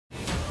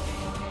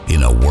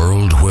In a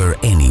world where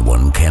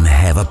anyone can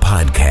have a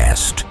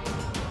podcast,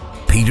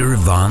 Peter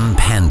Von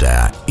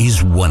Panda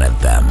is one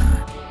of them.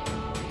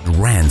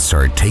 Rants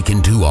are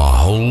taken to a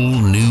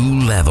whole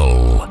new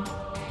level.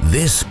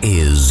 This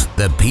is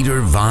the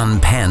Peter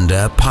Von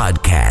Panda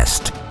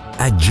Podcast,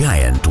 a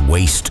giant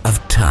waste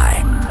of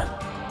time.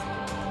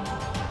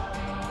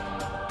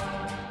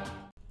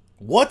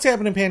 What's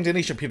happening, Panda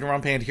Nation? Peter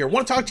Von Panda here. I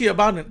want to talk to you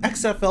about an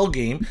XFL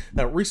game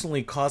that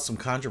recently caused some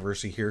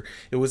controversy here.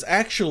 It was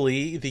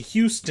actually the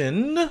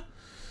Houston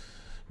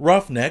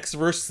Roughnecks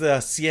versus the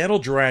Seattle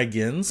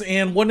Dragons,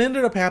 and what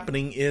ended up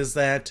happening is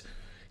that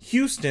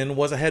Houston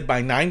was ahead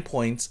by 9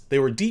 points. They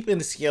were deep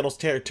into Seattle's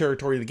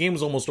territory. The game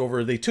was almost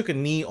over. They took a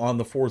knee on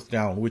the fourth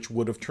down, which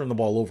would have turned the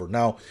ball over.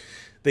 Now,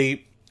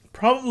 they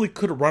probably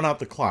could have run out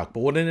the clock,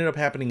 but what ended up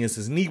happening is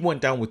his knee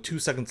went down with 2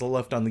 seconds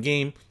left on the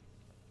game,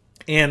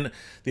 and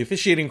the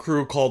officiating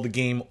crew called the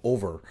game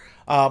over.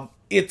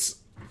 It's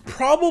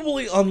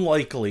probably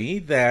unlikely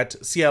that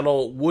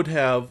Seattle would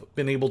have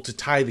been able to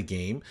tie the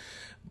game,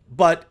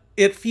 but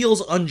it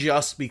feels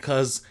unjust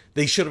because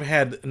they should have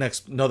had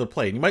another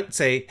play. And you might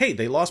say, hey,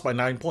 they lost by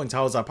 9 points.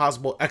 How is that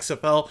possible?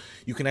 XFL,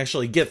 you can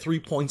actually get 3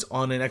 points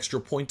on an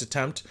extra point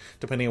attempt,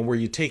 depending on where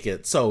you take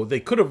it. So they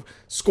could have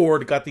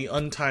scored, got the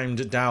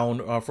untimed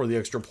down for the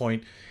extra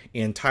point,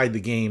 and tied the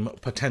game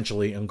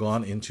potentially and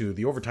gone into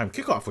the overtime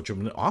kickoff, which would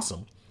have been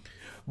awesome.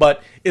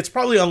 But it's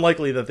probably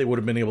unlikely that they would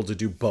have been able to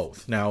do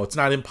both. Now, it's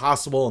not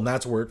impossible, and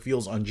that's where it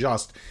feels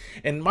unjust.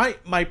 And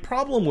my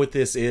problem with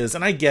this is,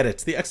 and I get it,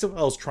 the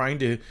XFL is trying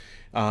to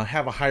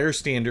have a higher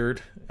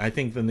standard, I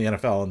think, than the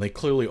NFL, and they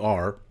clearly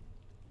are,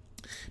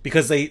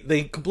 because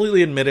they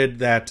completely admitted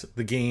that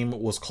the game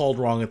was called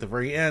wrong at the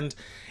very end,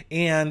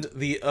 and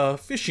the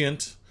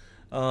officiant,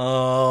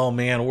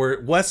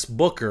 Wes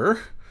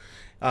Booker,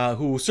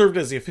 who served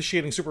as the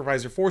officiating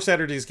supervisor for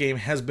Saturday's game,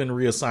 has been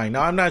reassigned.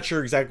 Now, I'm not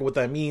sure exactly what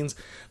that means,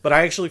 but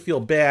I actually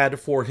feel bad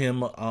for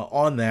him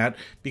on that,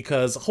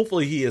 because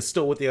hopefully he is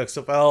still with the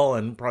XFL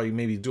and probably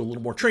maybe do a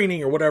little more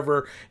training or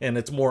whatever, and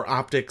it's more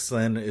optics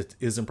than it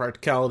is in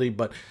practicality.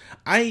 But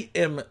I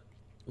am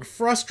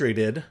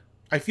frustrated.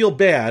 I feel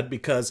bad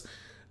because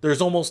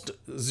there's almost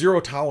zero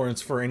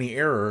tolerance for any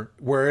error,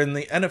 where in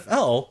the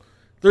NFL,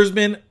 there's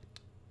been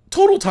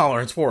total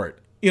tolerance for it.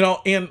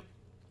 And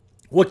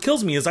what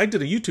kills me is I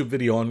did a YouTube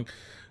video on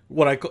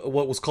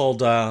what was called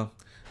the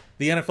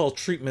NFL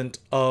treatment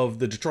of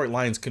the Detroit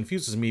Lions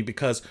confuses me,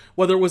 because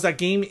whether it was that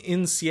game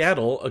in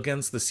Seattle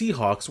against the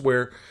Seahawks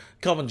where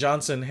Calvin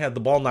Johnson had the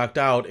ball knocked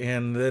out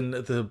and then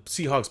the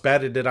Seahawks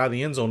batted it out of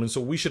the end zone, and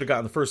so we should have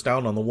gotten the first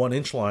down on the 1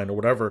 inch line or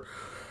whatever,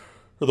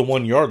 or the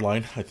 1 yard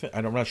line.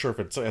 I'm not sure if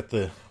it's at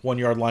the 1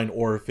 yard line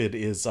or if it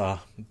is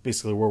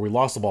basically where we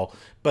lost the ball.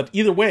 But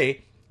either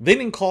way, they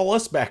didn't call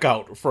us back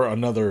out for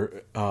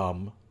another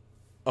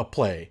a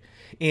play.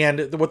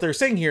 And what they're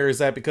saying here is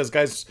that because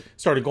guys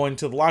started going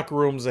to the locker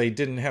rooms, they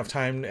didn't have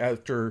time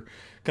after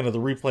kind of the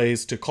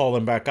replays to call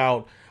them back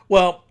out.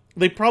 Well,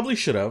 they probably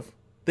should have.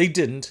 They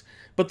didn't.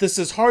 But this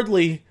is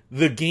hardly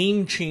the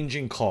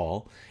game-changing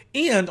call.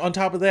 And on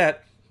top of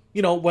that,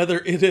 whether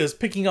it is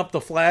picking up the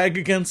flag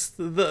against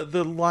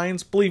the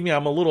Lions, believe me,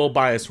 I'm a little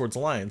biased towards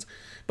the Lions,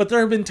 but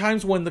there have been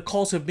times when the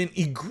calls have been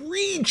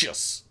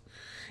egregious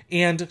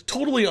and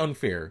totally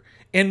unfair,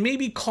 and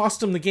maybe cost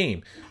them the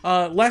game.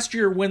 Last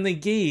year, when they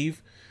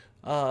gave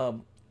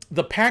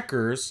the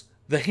Packers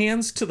the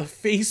hands to the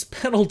face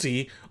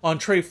penalty on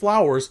Trey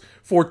Flowers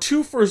for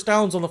 2 first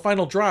downs on the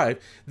final drive,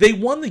 they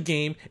won the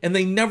game, and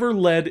they never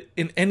led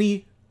in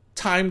any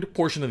timed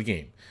portion of the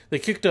game. They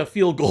kicked a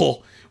field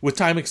goal with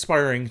time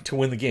expiring to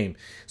win the game.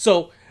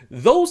 So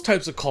those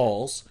types of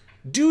calls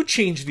do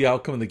change the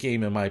outcome of the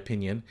game, in my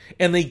opinion,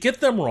 and they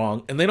get them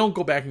wrong, and they don't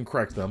go back and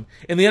correct them,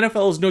 and the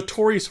NFL is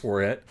notorious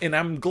for it, and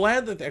I'm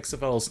glad that the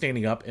XFL is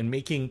standing up and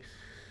making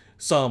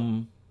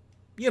some,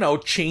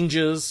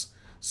 changes,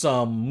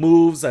 some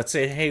moves that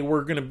say, hey,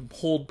 we're going to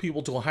hold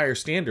people to a higher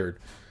standard.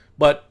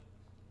 But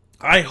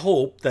I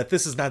hope that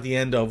this is not the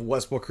end of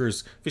Wes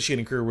Booker's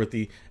officiating career with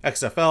the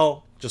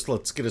XFL. Just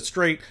let's get it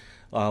straight.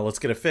 Let's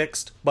get it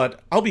fixed.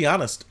 But I'll be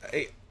honest,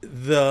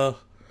 the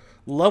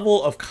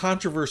level of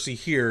controversy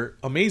here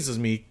amazes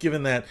me,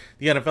 given that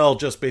the NFL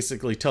just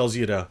basically tells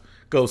you to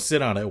go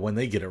sit on it when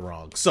they get it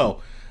wrong.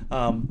 So,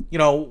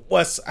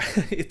 Wes,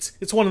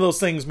 it's one of those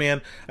things,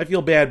 man. I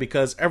feel bad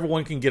because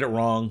everyone can get it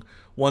wrong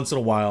once in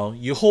a while.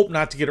 You hope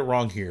not to get it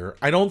wrong here.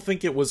 I don't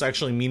think it was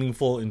actually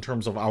meaningful in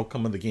terms of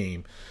outcome of the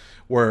game,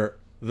 where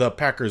the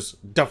Packers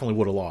definitely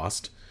would have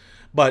lost.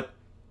 But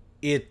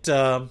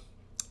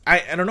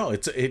I don't know.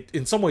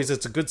 In some ways,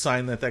 it's a good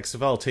sign that the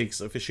XFL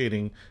takes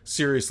officiating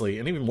seriously,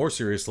 and even more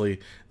seriously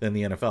than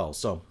the NFL.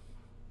 So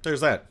there's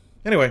that.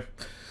 Anyway,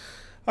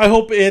 I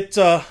hope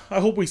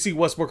we see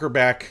Wes Booker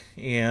back,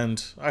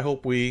 and I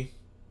hope we,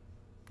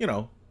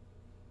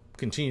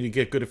 continue to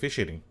get good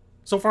officiating.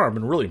 So far, I've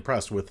been really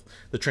impressed with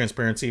the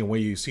transparency and way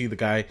you see the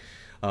guy,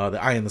 the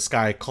eye in the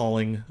sky,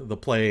 calling the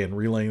play and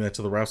relaying that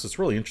to the refs. It's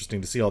really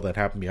interesting to see all that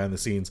happen behind the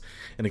scenes,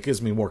 and it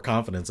gives me more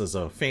confidence as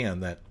a fan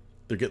that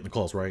they're getting the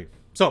calls right.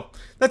 So,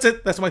 that's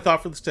it. That's my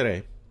thought for this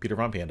today. Peter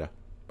Von Panda,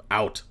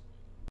 out.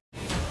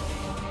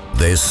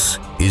 This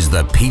is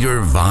the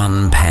Peter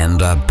Von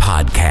Panda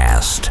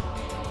Podcast.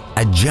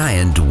 A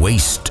giant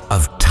waste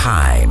of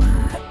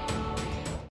time.